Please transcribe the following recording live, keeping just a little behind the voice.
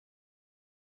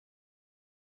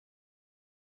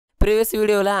previous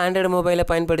வீடியோல Android மொபைலை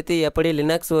பயன்படுத்தி எப்படி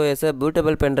Linux OS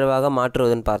bootable pendrive ஆக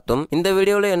மாற்றுவதுன்னு பார்த்தோம். இந்த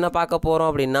வீடியோல என்ன பார்க்க போறோம்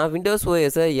அப்படினா Windows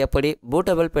OS எப்படி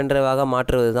bootable pendrive ஆக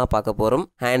மாற்றுவது தான் பார்க்க போறோம்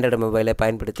Android மொபைலை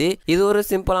பயன்படுத்தி. இது ஒரு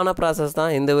சிம்பிளான process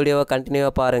தான். இந்த வீடியோவை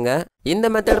கண்டினியூவா பாருங்க. இந்த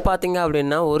மெத்தட் பாத்தீங்க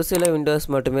அப்படினா ஒரு சில Windows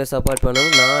மட்டுமே சப்போர்ட் பண்ணும்.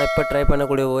 நான் இப்ப ட்ரை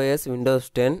பண்ணக்கூடிய OS Windows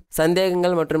 10.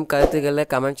 சந்தேகங்கள் மற்றும் கருத்துக்களை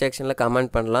கமெண்ட் செக்ஷன்ல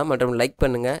கமெண்ட் பண்ணலாம் மற்றும் லைக்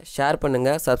பண்ணுங்க, ஷேர்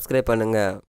பண்ணுங்க, Subscribe பண்ணுங்க.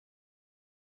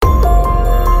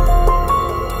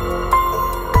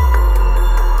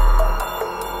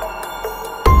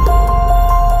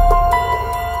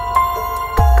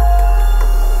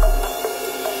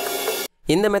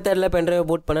 இந்த மெத்தட்ல பென்ட்ரைவ்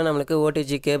பூட் பண்ண நமக்கு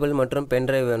OTG கேபிள் மற்றும்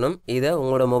பென்ட்ரைவ் வேணும். இதை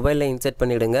உங்களோட மொபைல்ல இன்சர்ட்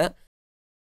பண்ணிடுங்க.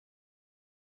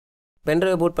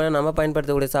 பென்ட்ரைவ் பூட் பண்ண நம்ம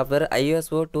பயன்படுத்தக்கூடிய சாஃப்ட்வேர்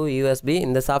ISO to USB.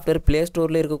 இந்த சாஃப்ட்வேர் Play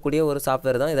Storeல இருக்கக்கூடிய ஒரு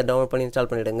சாஃப்ட்வேர் தான். இதை டவுன்லோட் பண்ணி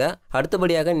இன்ஸ்டால் பண்ணிடுங்க.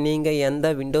 அடுத்தபடியாக நீங்க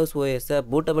எந்த Windows OS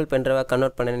bootable pendrive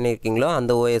convert பண்ணனும்னு இருக்கீங்களோ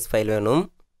அந்த OS ஃபைல் வேணும்.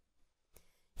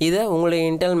 இதை உங்களுடைய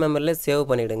இன்டர்னல் மெமரியில சேவ்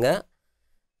பண்ணிடுங்க.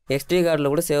 SD கார்டில்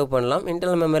கூட சேவ் பண்ணலாம்.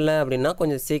 இன்டர்னல் மெமரியில் அப்படின்னா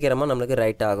கொஞ்சம் சீக்கிரமாக நம்மளுக்கு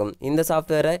ரைட் ஆகும். இந்த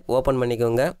சாஃப்ட்வேரை ஓப்பன்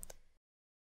பண்ணிக்கோங்க.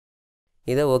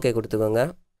 இதை ஓகே கொடுத்துக்கோங்க.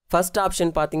 ஃபர்ஸ்ட்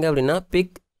ஆப்ஷன் பார்த்தீங்க அப்படின்னா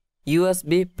பிக்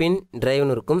USB பின்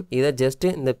டிரைவ்னு இருக்கும். இதை ஜஸ்ட்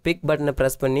இந்த பிக் பட்டனை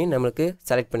ப்ரெஸ் பண்ணி நம்மளுக்கு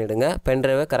செலக்ட் பண்ணிவிடுங்க.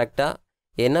 பென்ட்ரைவை கரெக்டாக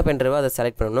என்ன பென்ட்ரைவோ அதை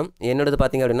செலக்ட் பண்ணணும். என்னோடது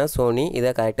பார்த்தீங்க அப்படின்னா சோனி.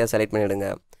 இதை கரெக்டாக செலக்ட் பண்ணிவிடுங்க.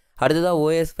 அடுத்ததாக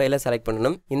OS ஃபைலை செலக்ட்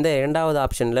பண்ணணும். இந்த இரண்டாவது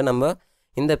ஆப்ஷனில் நம்ம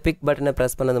இந்த பிக் பட்டனை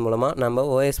ப்ரெஸ் பண்ணது மூலமாக நம்ம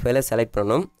OS ஃபைலை செலக்ட்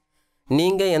பண்ணணும்.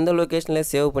 நீங்கள் எந்த லொக்கேஷனில்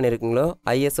சேவ் பண்ணியிருக்கீங்களோ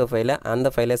ISO ஃபைலை அந்த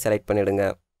ஃபைலை செலக்ட் பண்ணிவிடுங்க.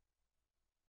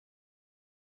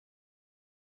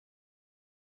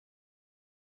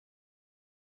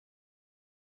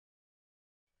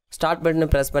 ஸ்டார்ட் பட்டனை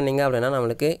ப்ரெஸ் பண்ணிங்க அப்படின்னா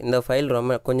நம்மளுக்கு இந்த ஃபைல்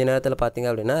கொஞ்சம் நேரத்தில் பார்த்தீங்க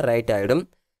அப்படின்னா ரைட் ஆகிடும்.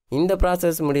 இந்த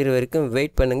ப்ராசஸ் முடிகிற வரைக்கும்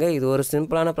வெயிட் பண்ணுங்கள். இது ஒரு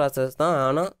சிம்பிளான ப்ராசஸ் தான்.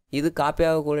 ஆனால் இது காப்பி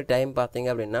ஆகக்கூடிய டைம் பார்த்தீங்க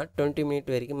அப்படின்னா 20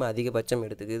 மினிட் வரைக்கும் அதிகபட்சம்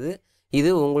எடுத்துக்குது.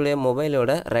 இது உங்களுடைய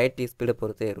மொபைலோட ரைட் ஸ்பீடை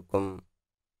பொறுத்தே இருக்கும்.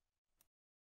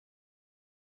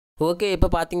 ஓகே, இப்போ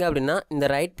பார்த்தீங்க அப்படின்னா இந்த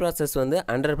ரைட் ப்ராசஸ் வந்து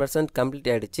 100% கம்ப்ளீட்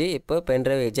ஆகிடுச்சு. இப்போ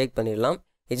பென்ட்ரைவ் எஜெக்ட் பண்ணிடலாம்.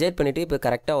 எஜெக்ட் பண்ணிவிட்டு இப்போ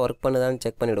கரெக்டாக ஒர்க் பண்ணுதான்னு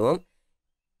செக் பண்ணிவிடுவோம்.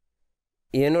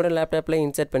 என்னோடய லேப்டாப்பில்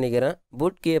இன்சர்ட் பண்ணிக்கிறேன்.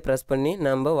 பூட் கீயை ப்ரெஸ் பண்ணி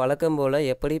நம்ம வழக்கம் போல்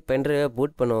எப்படி பென்ட்ரைவை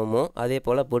பூட் பண்ணுவோமோ அதே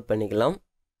போல் பூட் பண்ணிக்கலாம்.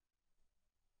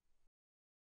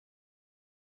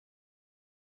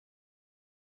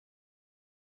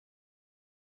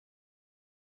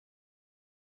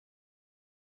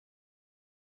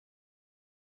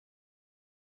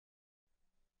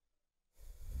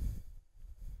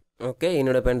 ஓகே,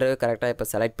 என்னோடய பென்ட்ரைவை கரெக்டாக இப்போ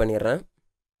செலக்ட் பண்ணிடுறேன்.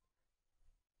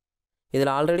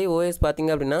 இதில் ஆல்ரெடி OS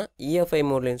பார்த்தீங்க அப்படின்னா EFI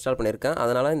மோடில் இன்ஸ்டால் பண்ணியிருக்கேன்.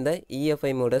 அதனால் இந்த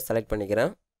EFI மோடை செலக்ட்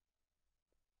பண்ணிக்கிறேன்.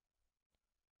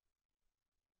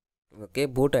 ஓகே,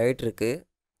 பூட் ஆகிட்டுருக்கு.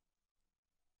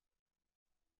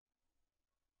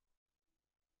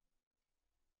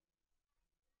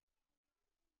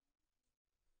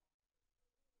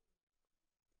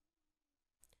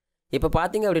 இப்போ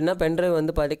பார்த்தீங்க அப்படின்னா பென்ட்ரைவ்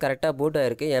வந்து கரெக்டாக பூட்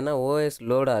ஆகிருக்கு. ஏன்னா OS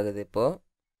லோட் ஆகுது இப்போது.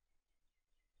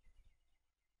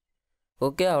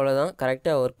 ஓகே, அவ்வளோதான்.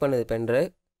 கரெக்டாக ஒர்க் பண்ணுது பென்ட்ரைவ்.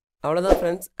 அவ்வளோதான்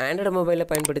ஃப்ரெண்ட்ஸ். ஆண்ட்ராய்டு மொபைலை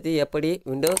பயன்படுத்தி எப்படி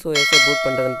Windows OS பூட்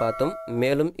பண்ணுறதுன்னு பார்த்தோம்.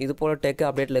 மேலும் இது போல் டெக்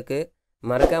அப்டேட்லுக்கு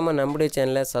மறக்காமல் நம்முடைய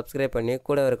சேனலை சப்ஸ்கிரைப் பண்ணி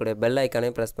கூட வரக்கூடிய பெல்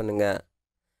ஐக்கானை ப்ரெஸ் பண்ணுங்கள்.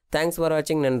 தேங்க்ஸ் ஃபார்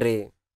வாட்சிங். நன்றி.